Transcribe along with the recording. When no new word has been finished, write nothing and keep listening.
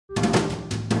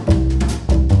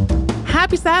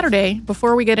Happy Saturday.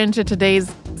 Before we get into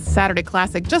today's Saturday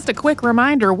Classic, just a quick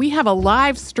reminder, we have a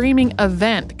live streaming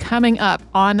event coming up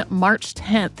on March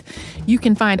 10th. You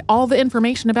can find all the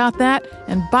information about that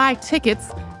and buy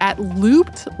tickets at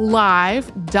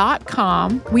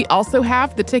loopedlive.com. We also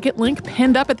have the ticket link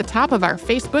pinned up at the top of our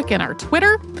Facebook and our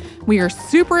Twitter. We are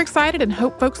super excited and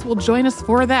hope folks will join us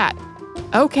for that.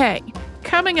 Okay.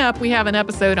 Coming up, we have an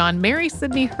episode on Mary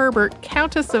Sidney Herbert,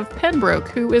 Countess of Pembroke,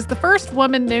 who is the first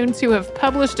woman known to have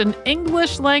published an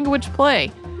English language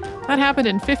play. That happened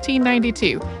in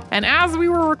 1592. And as we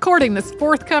were recording this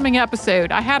forthcoming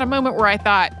episode, I had a moment where I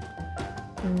thought,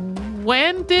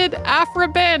 when did Aphra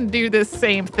Behn do this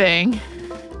same thing?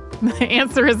 The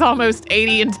answer is almost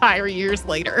 80 entire years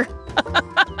later.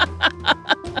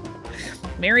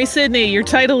 Mary Sidney, your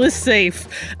title is safe.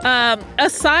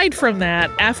 Aside from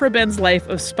that, Aphra Behn's life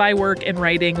of spy work and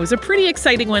writing was a pretty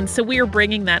exciting one, so we are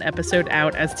bringing that episode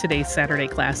out as today's Saturday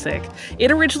Classic. It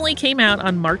originally came out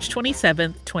on March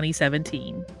 27th,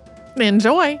 2017.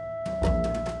 Enjoy!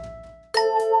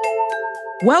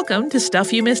 Welcome to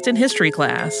Stuff You Missed in History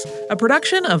Class, a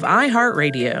production of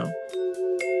iHeartRadio.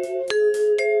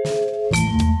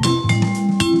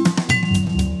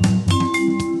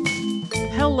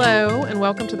 Hello, and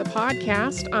welcome to the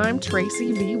podcast. I'm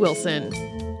Tracy V. Wilson.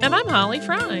 And I'm Holly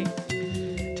Fry.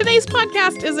 Today's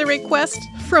podcast is a request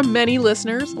from many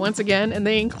listeners, once again, and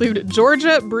they include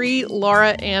Georgia, Bree,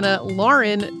 Laura, Anna,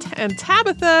 Lauren, and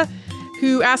Tabitha,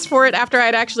 who asked for it after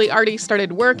I'd actually already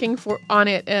started working on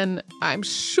it, and I'm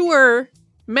sure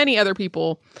many other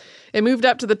people. It moved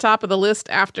up to the top of the list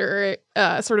after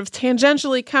sort of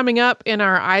tangentially coming up in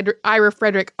our Ira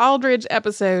Frederick Aldridge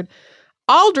episode.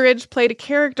 Aldridge played a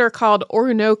character called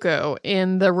Orinoco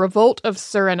in The Revolt of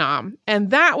Suriname, and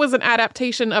that was an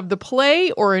adaptation of the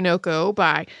play Orinoco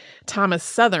by Thomas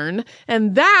Southern,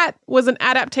 and that was an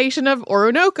adaptation of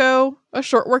Orinoco, a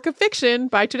short work of fiction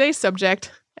by today's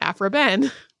subject, Aphra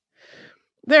Behn.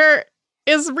 There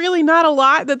is really not a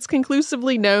lot that's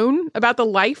conclusively known about the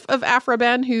life of Aphra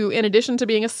Behn, who, in addition to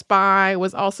being a spy,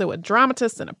 was also a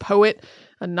dramatist and a poet,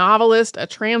 a novelist, a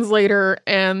translator,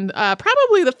 and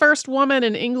probably the first woman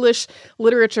in English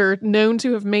literature known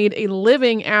to have made a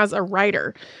living as a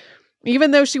writer.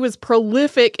 Even though she was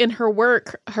prolific in her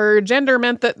work, her gender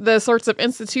meant that the sorts of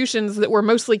institutions that were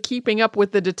mostly keeping up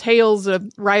with the details of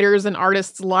writers' and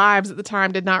artists' lives at the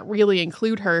time did not really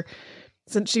include her.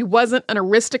 Since she wasn't an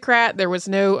aristocrat, there was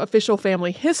no official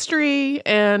family history,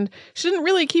 and she didn't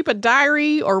really keep a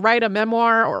diary or write a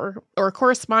memoir or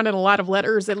correspond in a lot of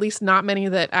letters, at least not many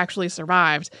that actually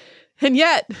survived. And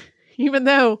yet, even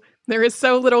though there is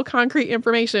so little concrete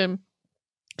information,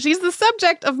 she's the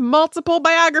subject of multiple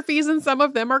biographies, and some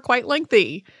of them are quite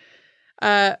lengthy.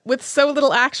 With so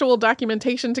little actual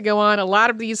documentation to go on, a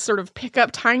lot of these sort of pick up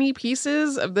tiny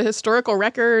pieces of the historical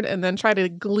record and then try to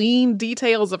glean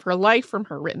details of her life from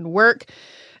her written work.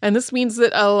 And this means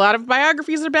that a lot of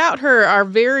biographies about her are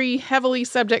very heavily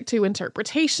subject to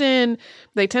interpretation.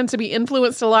 They tend to be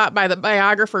influenced a lot by the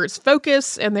biographer's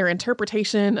focus and their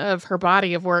interpretation of her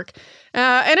body of work.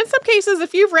 And in some cases,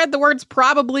 if you've read the words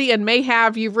probably and may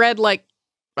have, you've read like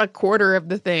a quarter of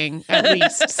the thing, at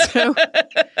least. So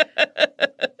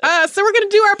we're going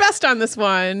to do our best on this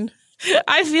one.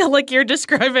 I feel like you're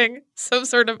describing some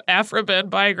sort of Aphra Behn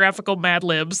biographical Mad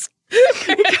Libs. It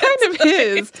kind of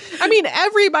is. I mean,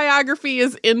 every biography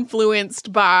is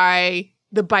influenced by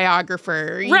the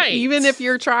biographer. Right. Even if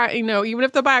you're trying, even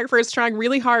if the biographer is trying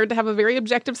really hard to have a very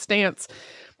objective stance.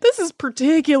 This is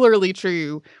particularly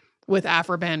true with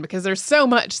Aphra Behn because there's so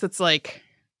much that's like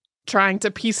trying to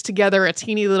piece together a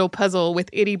teeny little puzzle with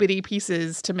itty bitty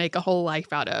pieces to make a whole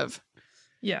life out of.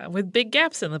 Yeah, with big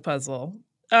gaps in the puzzle.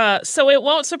 So it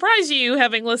won't surprise you,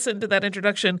 having listened to that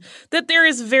introduction, that there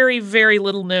is very, very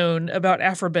little known about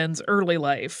Aphra Behn's early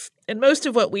life. And most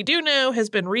of what we do know has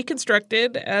been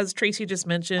reconstructed, as Tracy just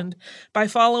mentioned, by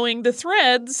following the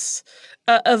threads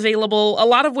available, a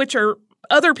lot of which are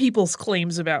other people's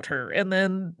claims about her, and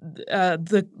then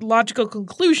the logical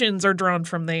conclusions are drawn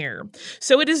from there.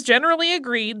 So it is generally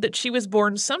agreed that she was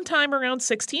born sometime around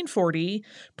 1640,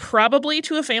 probably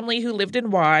to a family who lived in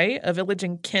Wye, a village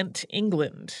in Kent,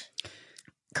 England.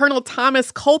 Colonel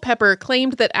Thomas Culpeper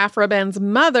claimed that Aphra Behn's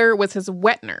mother was his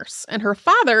wet nurse, and her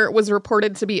father was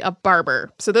reported to be a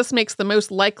barber. So this makes the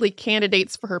most likely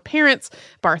candidates for her parents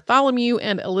Bartholomew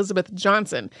and Elizabeth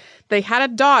Johnson. They had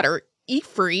a daughter,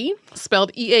 Ephry,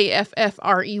 spelled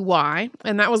Eaffrey,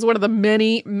 and that was one of the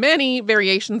many, many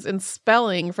variations in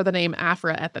spelling for the name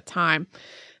Aphra at the time.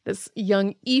 This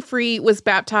young Ephry was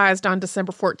baptized on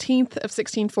December 14th of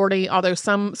 1640, although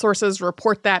some sources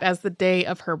report that as the day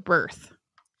of her birth.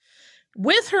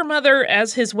 With her mother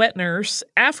as his wet nurse,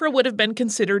 Aphra would have been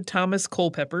considered Thomas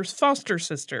Culpepper's foster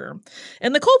sister,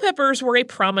 and the Culpeppers were a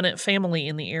prominent family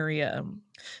in the area.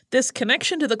 This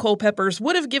connection to the Culpeppers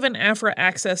would have given Aphra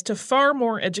access to far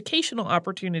more educational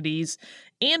opportunities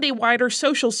and a wider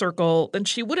social circle than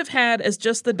she would have had as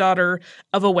just the daughter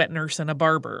of a wet nurse and a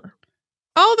barber.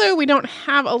 Although we don't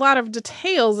have a lot of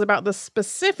details about the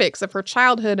specifics of her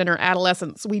childhood and her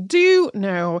adolescence, we do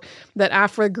know that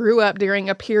Aphra grew up during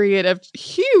a period of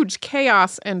huge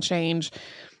chaos and change.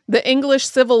 The English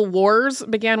Civil Wars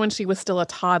began when she was still a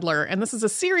toddler, and this is a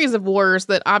series of wars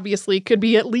that obviously could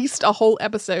be at least a whole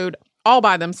episode all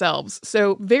by themselves.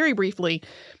 So very briefly,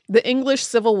 the English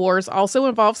Civil Wars also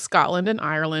involved Scotland and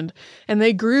Ireland, and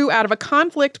they grew out of a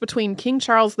conflict between King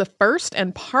Charles I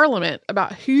and Parliament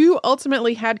about who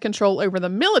ultimately had control over the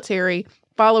military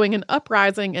following an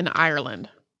uprising in Ireland.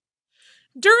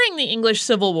 During the English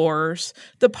Civil Wars,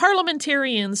 the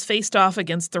parliamentarians faced off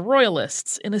against the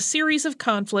royalists in a series of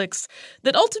conflicts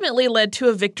that ultimately led to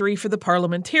a victory for the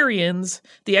parliamentarians,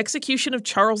 the execution of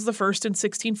Charles I in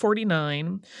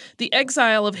 1649, the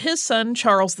exile of his son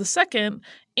Charles II,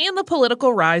 and the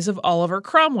political rise of Oliver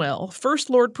Cromwell, First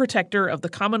Lord Protector of the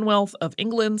Commonwealth of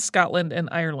England, Scotland, and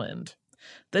Ireland.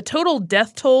 The total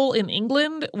death toll in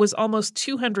England was almost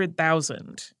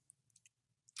 200,000.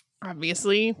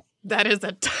 Obviously, that is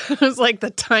is like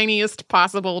the tiniest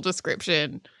possible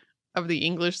description of the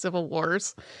English Civil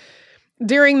Wars.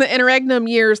 During the interregnum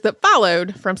years that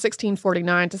followed, from 1649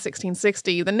 to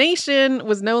 1660, the nation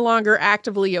was no longer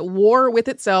actively at war with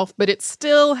itself, but it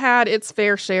still had its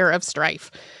fair share of strife.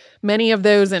 Many of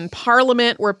those in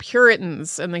Parliament were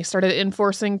Puritans, and they started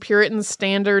enforcing Puritan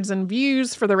standards and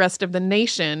views for the rest of the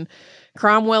nation.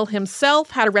 Cromwell himself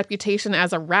had a reputation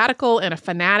as a radical and a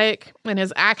fanatic, and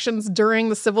his actions during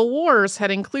the Civil Wars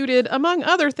had included, among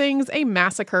other things, a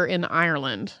massacre in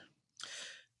Ireland.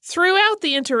 Throughout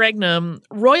the interregnum,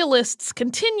 royalists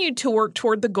continued to work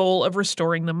toward the goal of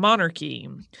restoring the monarchy.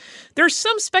 There's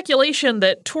some speculation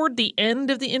that toward the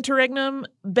end of the interregnum,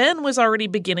 Behn was already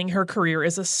beginning her career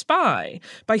as a spy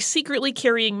by secretly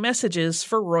carrying messages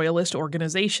for royalist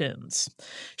organizations.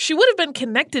 She would have been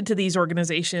connected to these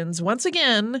organizations once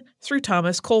again through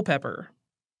Thomas Culpepper.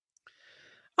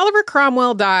 Oliver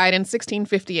Cromwell died in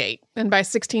 1658, and by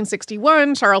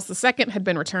 1661, Charles II had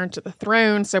been returned to the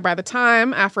throne, so by the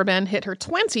time Aphra Behn hit her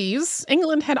 20s,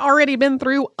 England had already been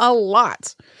through a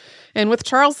lot. And with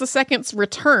Charles II's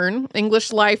return,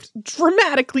 English life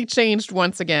dramatically changed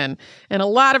once again. In a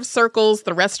lot of circles,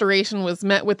 the restoration was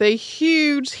met with a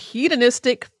huge,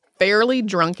 hedonistic, fairly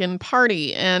drunken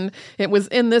party, and it was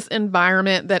in this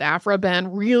environment that Aphra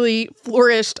Behn really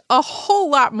flourished a whole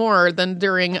lot more than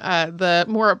during the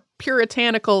more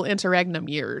puritanical interregnum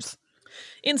years.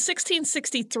 In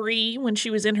 1663, when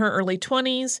she was in her early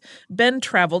 20s, Behn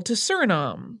traveled to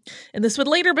Suriname, and this would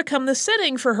later become the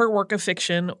setting for her work of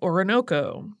fiction,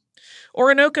 Orinoco.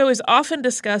 Orinoco is often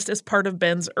discussed as part of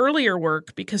Behn's earlier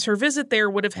work because her visit there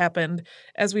would have happened,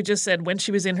 as we just said, when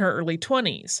she was in her early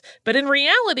 20s. But in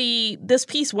reality, this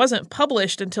piece wasn't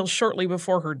published until shortly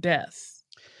before her death.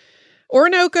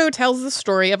 Orinoco tells the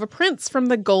story of a prince from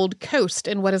the Gold Coast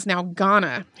in what is now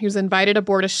Ghana, who's invited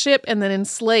aboard a ship and then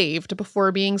enslaved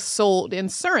before being sold in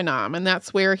Suriname, and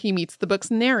that's where he meets the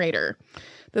book's narrator.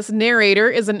 This narrator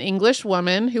is an English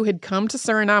woman who had come to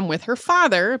Suriname with her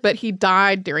father, but he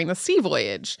died during the sea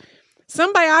voyage.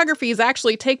 Some biographies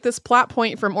actually take this plot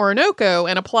point from Orinoco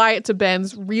and apply it to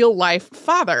Behn's real-life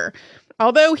father.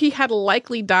 Although he had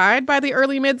likely died by the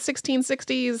early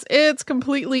mid-1660s, it's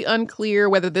completely unclear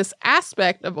whether this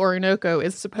aspect of Orinoco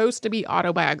is supposed to be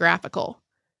autobiographical.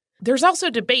 There's also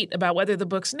debate about whether the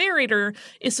book's narrator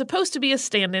is supposed to be a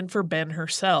stand-in for Behn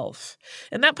herself.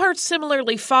 And that part's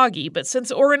similarly foggy, but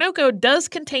since Orinoco does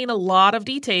contain a lot of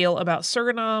detail about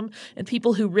Suriname and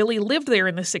people who really lived there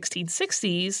in the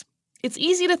 1660s, it's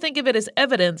easy to think of it as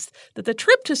evidence that the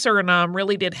trip to Suriname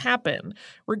really did happen,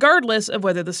 regardless of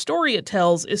whether the story it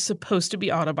tells is supposed to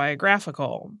be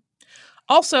autobiographical.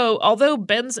 Also, although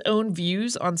Behn's own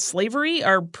views on slavery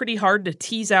are pretty hard to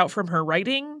tease out from her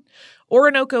writing,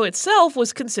 Orinoco itself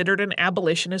was considered an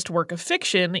abolitionist work of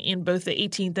fiction in both the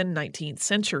 18th and 19th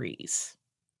centuries.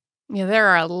 Yeah, there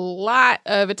are a lot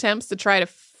of attempts to try to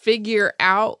figure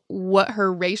out what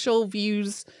her racial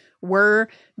views were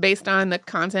based on the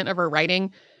content of her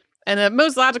writing. And the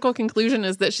most logical conclusion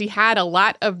is that she had a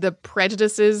lot of the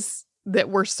prejudices that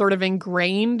were sort of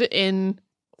ingrained in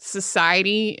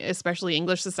society, especially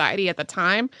English society at the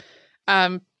time.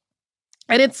 And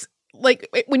it's like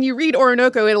when you read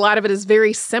Orinoco, a lot of it is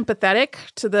very sympathetic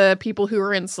to the people who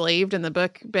were enslaved in the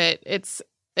book, but it's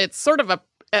sort of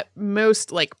at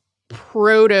most like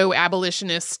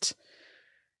proto-abolitionist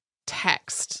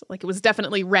text. Like, it was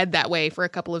definitely read that way for a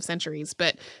couple of centuries.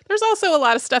 But there's also a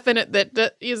lot of stuff in it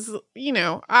that is,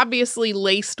 obviously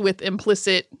laced with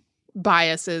implicit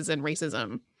biases and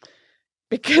racism,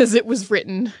 because it was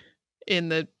written in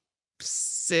the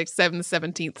 6th, 7th,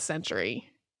 17th century.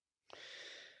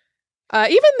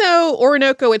 Even though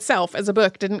Orinoco itself as a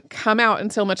book didn't come out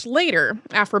until much later,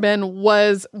 Aphra Behn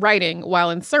was writing while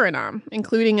in Suriname,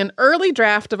 including an early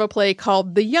draft of a play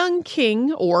called The Young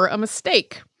King, or A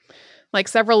Mistake. Like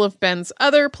several of Behn's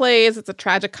other plays, it's a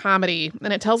tragic comedy,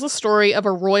 and it tells a story of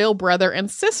a royal brother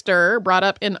and sister brought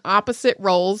up in opposite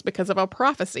roles because of a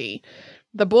prophecy.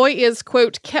 The boy is,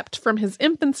 quote, kept from his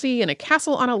infancy in a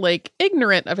castle on a lake,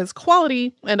 ignorant of his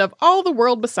quality and of all the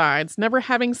world besides, never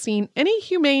having seen any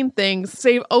humane things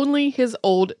save only his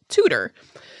old tutor.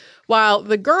 While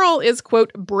the girl is,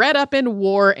 quote, bred up in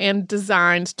war and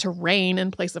designed to reign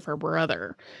in place of her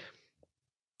brother.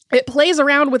 It plays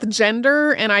around with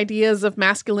gender and ideas of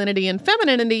masculinity and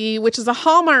femininity, which is a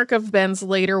hallmark of Behn's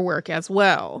later work as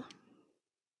well.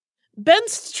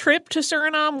 Behn's trip to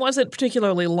Suriname wasn't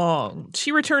particularly long.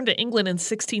 She returned to England in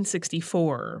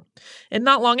 1664. And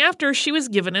not long after, she was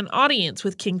given an audience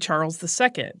with King Charles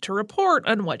II to report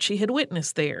on what she had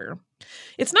witnessed there.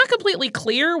 It's not completely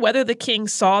clear whether the king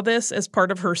saw this as part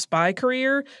of her spy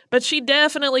career, but she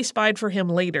definitely spied for him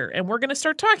later, and we're going to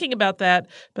start talking about that.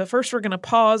 But first, we're going to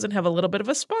pause and have a little bit of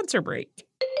a sponsor break.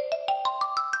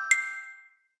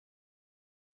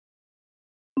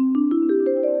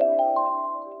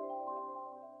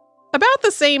 About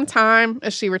the same time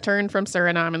as she returned from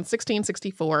Suriname in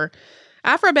 1664,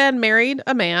 Aphra Behn married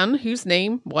a man whose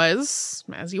name was,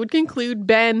 as you would conclude,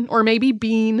 Ben, or maybe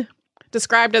Bean,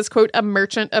 described as, quote, a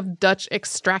merchant of Dutch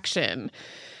extraction.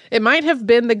 It might have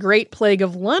been the Great Plague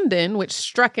of London, which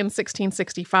struck in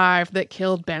 1665, that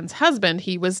killed Behn's husband.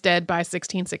 He was dead by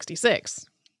 1666.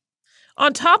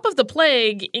 On top of the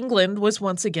plague, England was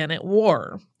once again at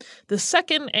war. The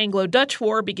Second Anglo-Dutch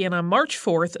War began on March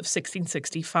 4th of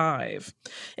 1665.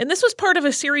 And this was part of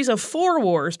a series of 4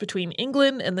 wars between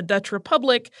England and the Dutch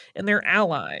Republic and their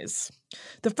allies.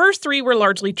 The first 3 were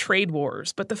largely trade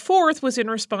wars, but the 4th was in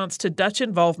response to Dutch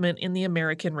involvement in the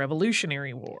American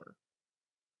Revolutionary War.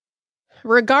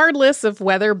 Regardless of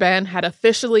whether Behn had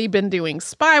officially been doing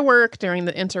spy work during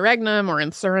the interregnum or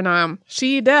in Suriname,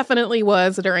 she definitely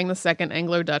was during the Second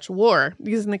Anglo-Dutch War,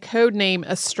 using the code name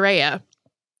Estrella.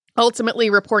 Ultimately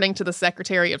reporting to the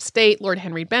Secretary of State, Lord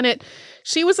Henry Bennet,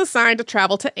 she was assigned to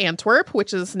travel to Antwerp,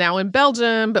 which is now in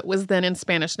Belgium, but was then in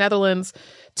Spanish Netherlands,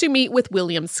 to meet with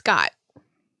William Scott.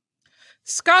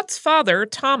 Scott's father,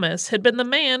 Thomas, had been the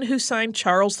man who signed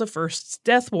Charles I's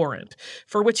death warrant,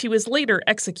 for which he was later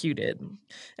executed.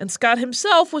 And Scott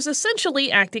himself was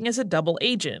essentially acting as a double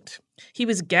agent. He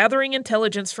was gathering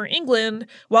intelligence for England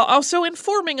while also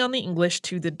informing on the English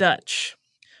to the Dutch.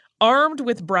 Armed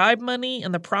with bribe money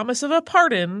and the promise of a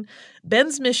pardon,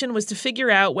 Behn's mission was to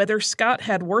figure out whether Scott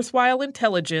had worthwhile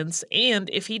intelligence and,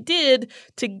 if he did,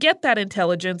 to get that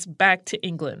intelligence back to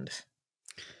England.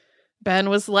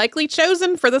 Behn was likely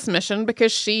chosen for this mission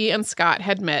because she and Scott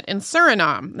had met in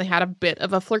Suriname. They had a bit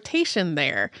of a flirtation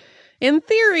there. In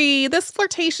theory, this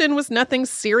flirtation was nothing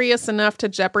serious enough to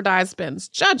jeopardize Behn's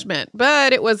judgment,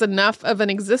 but it was enough of an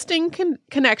existing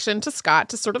connection to Scott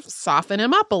to sort of soften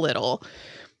him up a little.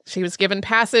 She was given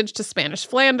passage to Spanish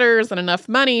Flanders and enough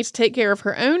money to take care of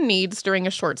her own needs during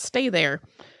a short stay there.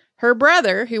 Her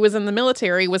brother, who was in the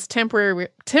military, was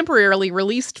temporarily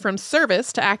released from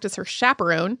service to act as her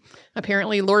chaperone.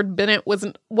 Apparently, Lord Bennet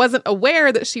wasn't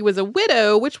aware that she was a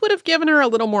widow, which would have given her a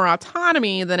little more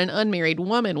autonomy than an unmarried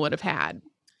woman would have had.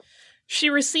 She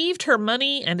received her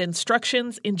money and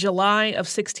instructions in July of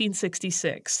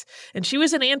 1666, and she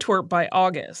was in Antwerp by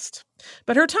August.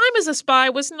 But her time as a spy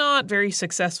was not very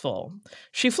successful.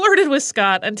 She flirted with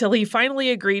Scott until he finally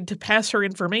agreed to pass her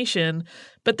information,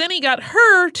 but then he got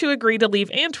her to agree to leave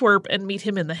Antwerp and meet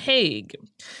him in The Hague.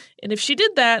 And if she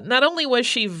did that, not only was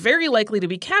she very likely to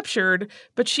be captured,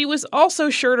 but she was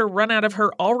also sure to run out of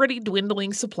her already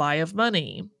dwindling supply of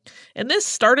money. And this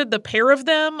started the pair of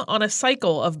them on a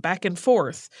cycle of back and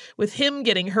forth, with him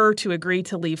getting her to agree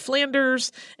to leave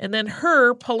Flanders, and then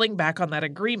her pulling back on that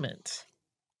agreement.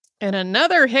 And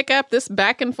another hiccup, this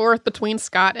back and forth between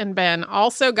Scott and Behn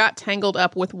also got tangled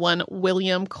up with one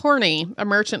William Corney, a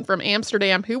merchant from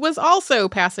Amsterdam who was also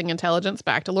passing intelligence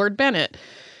back to Lord Bennet.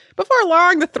 Before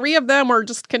long, the 3 of them were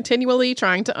just continually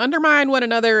trying to undermine one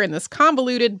another in this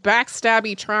convoluted,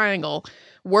 backstabby triangle,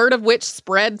 word of which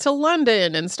spread to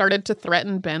London and started to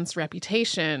threaten Behn's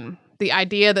reputation. The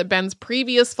idea that Behn's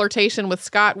previous flirtation with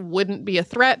Scott wouldn't be a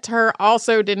threat to her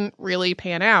also didn't really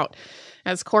pan out.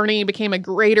 As Corny became a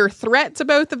greater threat to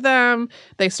both of them,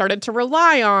 they started to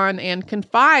rely on and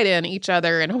confide in each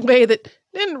other in a way that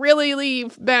didn't really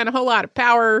leave Ben a whole lot of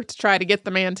power to try to get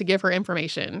the man to give her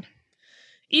information.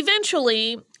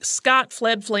 Eventually, Scott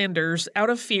fled Flanders out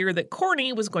of fear that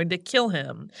Corny was going to kill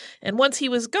him. And once he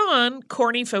was gone,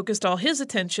 Corny focused all his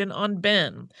attention on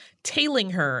Ben,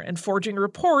 tailing her and forging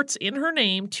reports in her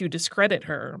name to discredit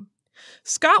her.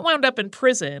 Scott wound up in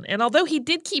prison, and although he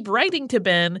did keep writing to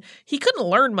Ben, he couldn't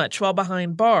learn much while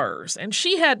behind bars, and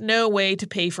she had no way to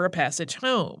pay for a passage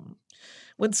home.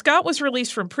 When Scott was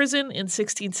released from prison in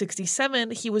 1667,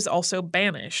 he was also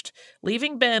banished,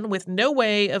 leaving Ben with no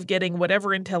way of getting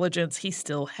whatever intelligence he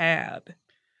still had.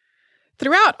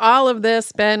 Throughout all of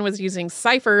this, Ben was using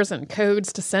ciphers and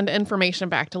codes to send information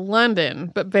back to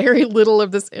London, but very little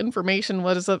of this information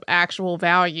was of actual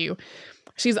value.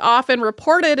 She's often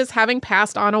reported as having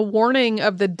passed on a warning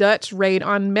of the Dutch raid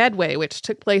on Medway, which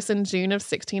took place in June of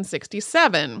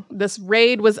 1667. This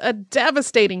raid was a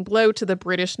devastating blow to the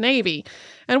British Navy.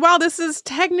 And while this is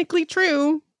technically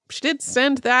true, she did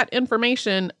send that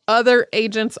information. Other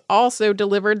agents also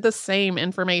delivered the same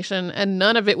information, and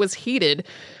none of it was heeded.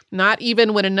 Not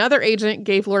even when another agent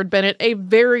gave Lord Bennet a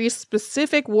very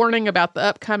specific warning about the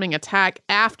upcoming attack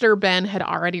after Ben had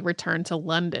already returned to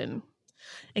London.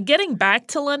 And getting back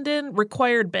to London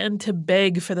required Ben to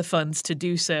beg for the funds to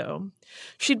do so.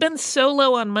 She'd been so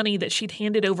low on money that she'd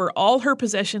handed over all her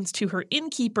possessions to her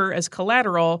innkeeper as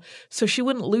collateral so she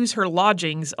wouldn't lose her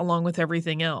lodgings along with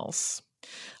everything else.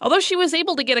 Although she was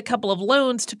able to get a couple of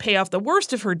loans to pay off the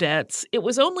worst of her debts, it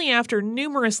was only after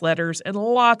numerous letters and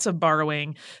lots of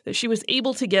borrowing that she was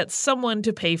able to get someone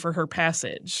to pay for her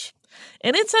passage.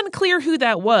 And it's unclear who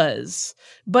that was,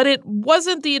 but it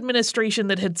wasn't the administration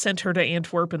that had sent her to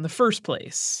Antwerp in the first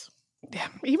place.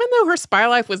 Even though her spy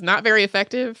life was not very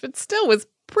effective, it still was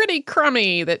pretty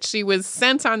crummy that she was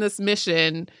sent on this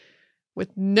mission with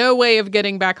no way of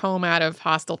getting back home out of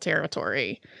hostile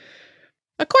territory.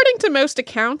 According to most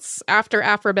accounts, after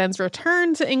Aphra Behn's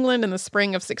return to England in the spring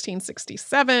of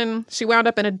 1667, she wound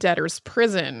up in a debtor's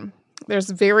prison.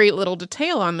 There's very little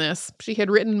detail on this. She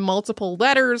had written multiple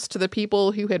letters to the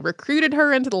people who had recruited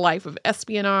her into the life of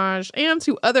espionage and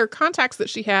to other contacts that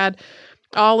she had,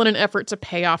 all in an effort to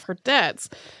pay off her debts.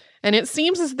 And it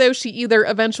seems as though she either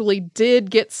eventually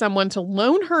did get someone to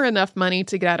loan her enough money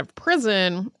to get out of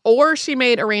prison, or she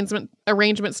made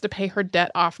arrangements to pay her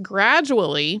debt off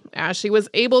gradually as she was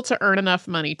able to earn enough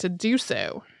money to do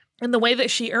so. And the way that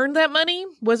she earned that money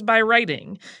was by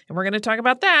writing. And we're going to talk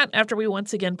about that after we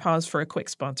once again pause for a quick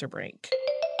sponsor break.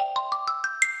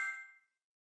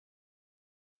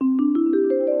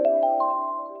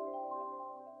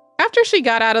 After she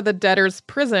got out of the debtor's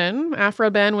prison,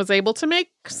 Aphra Behn was able to make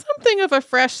something of a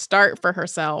fresh start for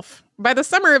herself. By the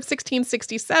summer of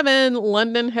 1667,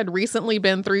 London had recently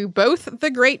been through both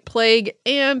the Great Plague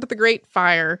and the Great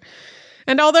Fire.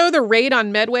 And although the raid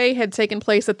on Medway had taken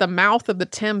place at the mouth of the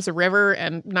Thames River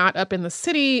and not up in the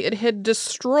city, it had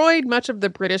destroyed much of the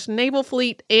British naval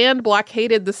fleet and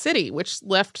blockaded the city, which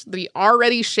left the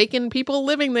already shaken people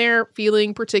living there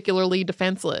feeling particularly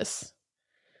defenseless.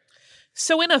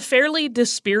 So in a fairly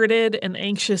dispirited and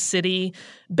anxious city,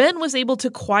 Ben was able to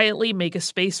quietly make a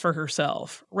space for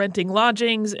herself, renting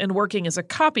lodgings and working as a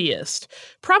copyist,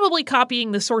 probably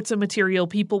copying the sorts of material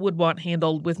people would want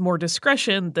handled with more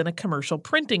discretion than a commercial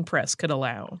printing press could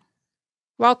allow.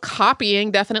 While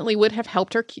copying definitely would have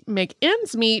helped her make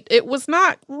ends meet, it was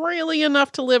not really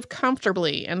enough to live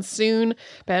comfortably, and soon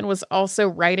Ben was also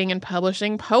writing and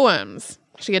publishing poems.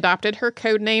 She adopted her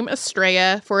code name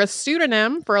Estrella for a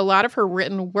pseudonym for a lot of her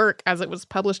written work as it was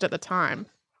published at the time.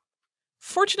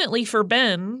 Fortunately for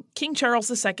Ben, King Charles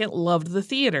II loved the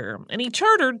theater, and he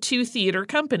chartered 2 theater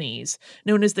companies,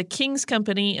 known as the King's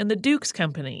Company and the Duke's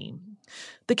Company.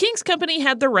 The King's Company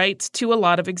had the rights to a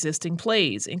lot of existing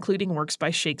plays, including works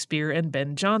by Shakespeare and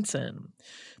Ben Jonson.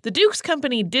 The Duke's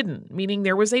Company didn't, meaning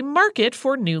there was a market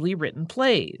for newly written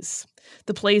plays.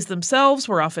 The plays themselves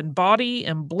were often bawdy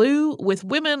and blue, with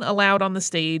women allowed on the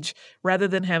stage rather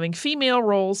than having female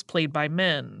roles played by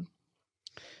men.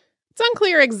 It's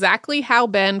unclear exactly how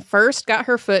Ben first got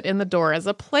her foot in the door as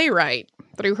a playwright.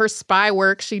 Through her spy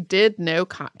work, she did know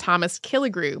Thomas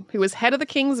Killigrew, who was head of the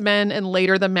King's Men and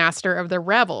later the master of the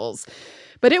revels.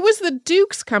 But it was the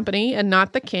Duke's Company and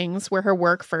not the King's where her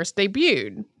work first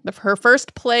debuted. Her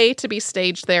first play to be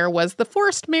staged there was The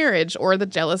Forced Marriage, or The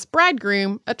Jealous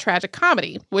Bridegroom, a tragic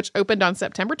comedy, which opened on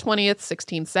September 20th,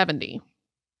 1670.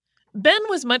 Behn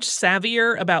was much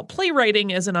savvier about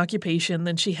playwriting as an occupation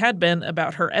than she had been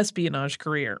about her espionage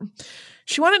career.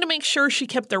 She wanted to make sure she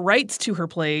kept the rights to her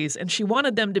plays, and she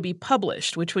wanted them to be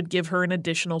published, which would give her an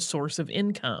additional source of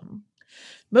income.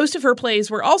 Most of her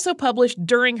plays were also published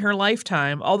during her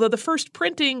lifetime, although the first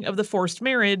printing of The Forced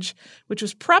Marriage, which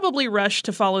was probably rushed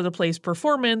to follow the play's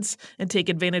performance and take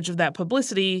advantage of that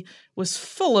publicity, was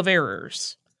full of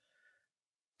errors.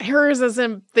 Errors as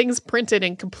in things printed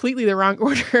in completely the wrong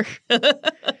order.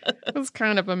 It was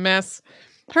kind of a mess.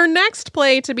 Her next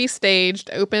play to be staged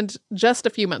opened just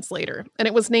a few months later, and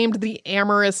it was named The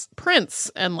Amorous Prince.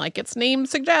 And like its name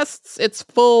suggests, it's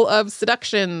full of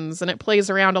seductions, and it plays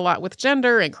around a lot with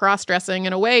gender and cross-dressing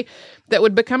in a way that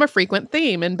would become a frequent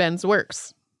theme in Behn's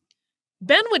works.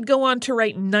 Behn would go on to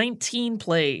write 19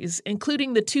 plays,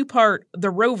 including the two-part The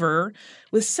Rover,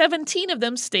 with 17 of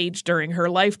them staged during her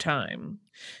lifetime.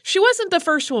 She wasn't the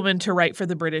first woman to write for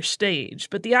the British stage,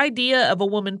 but the idea of a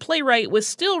woman playwright was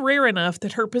still rare enough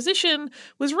that her position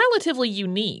was relatively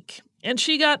unique, and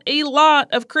she got a lot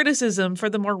of criticism for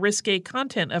the more risque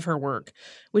content of her work,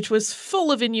 which was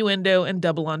full of innuendo and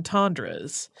double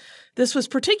entendres. This was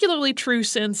particularly true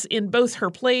since, in both her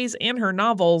plays and her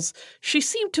novels, she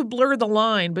seemed to blur the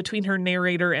line between her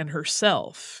narrator and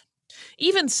herself.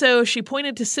 Even so, she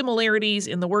pointed to similarities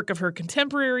in the work of her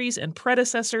contemporaries and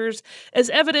predecessors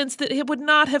as evidence that it would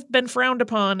not have been frowned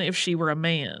upon if she were a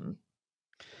man.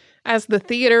 As the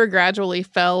theater gradually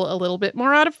fell a little bit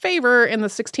more out of favor in the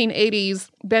 1680s,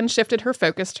 Behn shifted her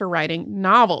focus to writing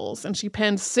novels, and she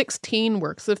penned 16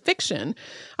 works of fiction,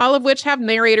 all of which have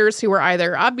narrators who are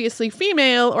either obviously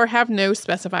female or have no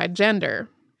specified gender.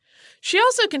 She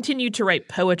also continued to write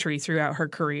poetry throughout her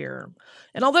career,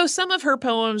 and although some of her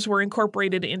poems were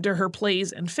incorporated into her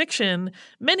plays and fiction,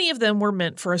 many of them were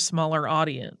meant for a smaller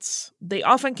audience. They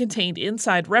often contained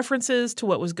inside references to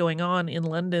what was going on in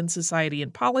London society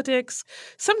and politics,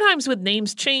 sometimes with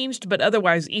names changed but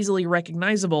otherwise easily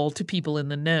recognizable to people in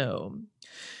the know.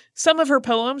 Some of her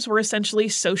poems were essentially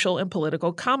social and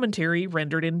political commentary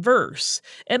rendered in verse,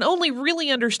 and only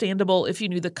really understandable if you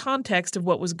knew the context of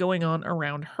what was going on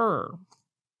around her.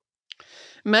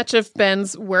 Much of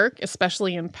Behn's work,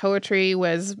 especially in poetry,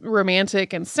 was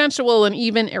romantic and sensual and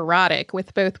even erotic,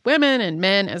 with both women and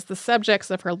men as the subjects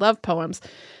of her love poems,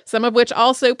 some of which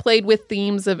also played with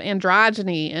themes of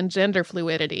androgyny and gender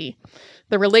fluidity.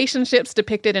 The relationships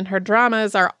depicted in her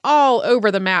dramas are all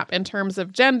over the map in terms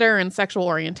of gender and sexual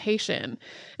orientation.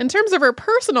 In terms of her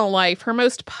personal life, her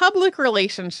most public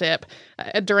relationship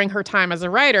during her time as a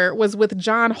writer was with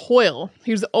John Hoyle,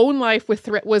 whose own life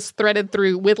was threaded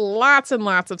through with lots and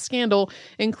lots of scandal,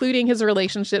 including his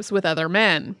relationships with other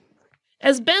men.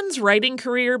 As Behn's writing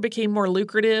career became more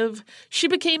lucrative, she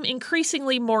became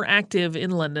increasingly more active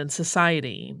in London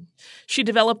society. She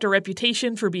developed a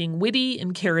reputation for being witty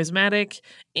and charismatic,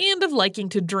 and of liking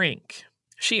to drink.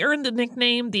 She earned the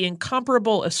nickname the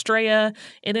incomparable Estrella,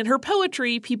 and in her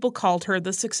poetry, people called her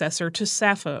the successor to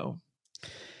Sappho.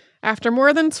 After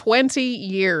more than 20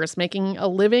 years making a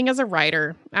living as a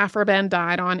writer, Aphra Behn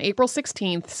died on April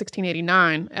 16,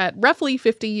 1689, at roughly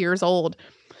 50 years old.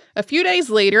 A few days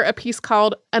later, a piece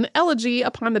called An Elegy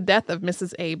Upon the Death of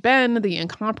Mrs. A. Behn, the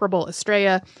Incomparable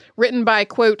Estrella, written by,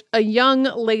 quote, a young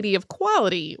lady of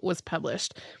quality, was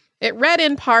published. It read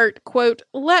in part, quote,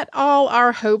 let all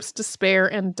our hopes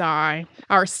despair and die.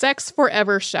 Our sex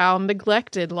forever shall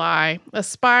neglected lie.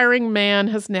 Aspiring man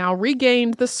has now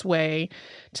regained the sway.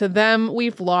 To them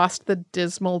we've lost the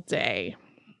dismal day.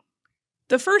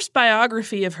 The first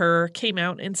biography of her came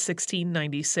out in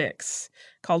 1696,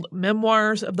 called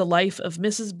Memoirs of the Life of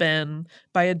Mrs. Behn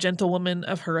by a Gentlewoman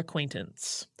of Her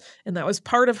Acquaintance. And that was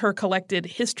part of her collected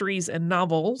Histories and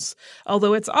Novels,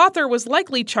 although its author was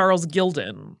likely Charles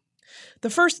Gildon.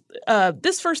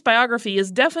 This first biography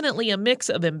is definitely a mix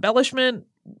of embellishment,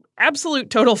 absolute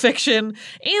total fiction,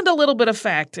 and a little bit of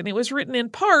fact, and it was written in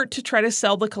part to try to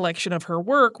sell the collection of her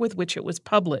work with which it was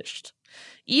published.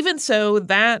 Even so,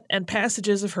 that and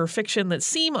passages of her fiction that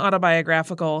seem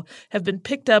autobiographical have been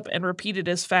picked up and repeated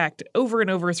as fact over and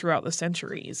over throughout the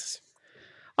centuries.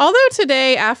 Although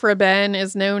today Aphra Behn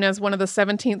is known as one of the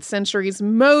 17th century's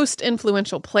most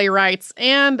influential playwrights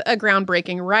and a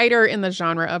groundbreaking writer in the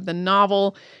genre of the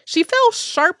novel, she fell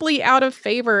sharply out of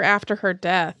favor after her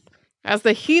death. As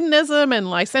the hedonism and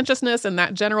licentiousness and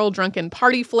that general drunken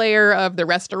party flair of the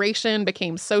Restoration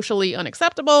became socially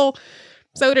unacceptable,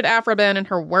 so did Aphra Behn and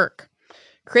her work.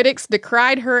 Critics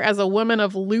decried her as a woman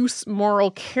of loose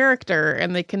moral character,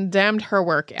 and they condemned her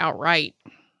work outright.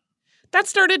 That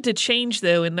started to change,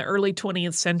 though, in the early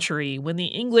 20th century, when the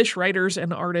English writers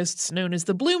and artists known as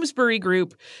the Bloomsbury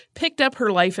Group picked up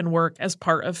her life and work as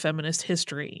part of feminist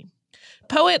history.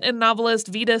 Poet and novelist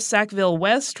Vida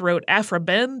Sackville-West wrote Aphra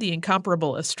Behn, The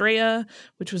Incomparable Estrella,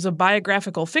 which was a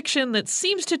biographical fiction that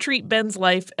seems to treat Behn's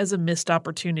life as a missed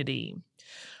opportunity.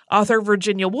 Author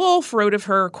Virginia Woolf wrote of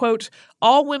her, quote,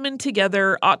 "All women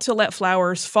together ought to let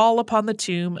flowers fall upon the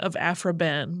tomb of Aphra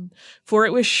Behn, for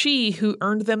it was she who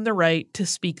earned them the right to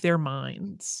speak their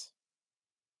minds."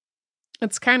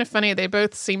 It's kind of funny. They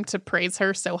both seem to praise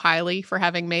her so highly for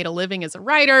having made a living as a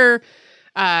writer,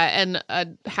 and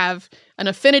have an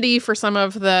affinity for some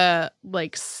of the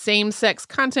like same-sex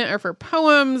content of her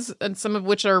poems, and some of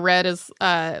which are read as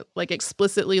like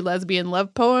explicitly lesbian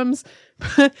love poems.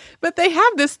 But they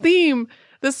have this theme,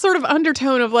 this sort of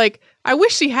undertone of like, I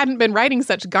wish she hadn't been writing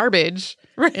such garbage,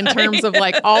 right, in terms of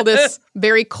like all this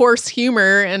very coarse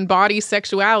humor and body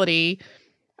sexuality.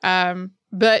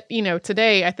 But you know,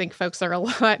 today I think folks are a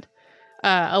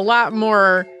lot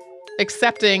more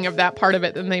accepting of that part of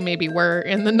it than they maybe were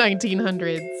in the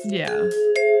 1900s. Yeah.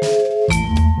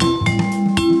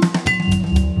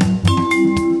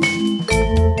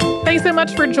 Thanks so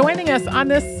much for joining us on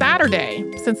this Saturday.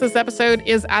 Since this episode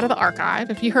is out of the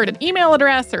archive, if you heard an email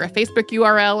address or a Facebook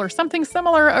URL or something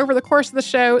similar over the course of the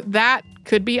show, that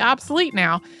could be obsolete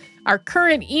now. Our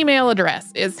current email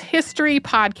address is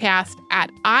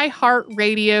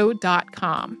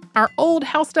historypodcast@iHeartRadio.com. Our old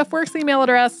How Stuff Works email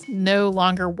address no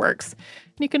longer works.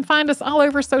 And you can find us all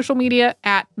over social media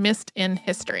at Missed in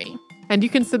History. And you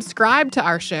can subscribe to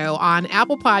our show on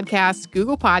Apple Podcasts,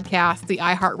 Google Podcasts, the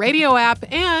iHeartRadio app,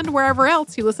 and wherever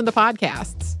else you listen to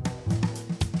podcasts.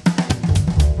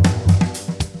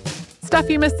 Stuff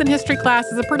You Missed in History Class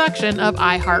is a production of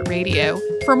iHeartRadio.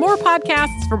 For more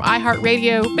podcasts from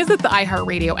iHeartRadio, visit the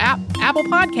iHeartRadio app, Apple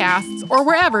Podcasts, or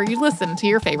wherever you listen to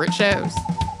your favorite shows.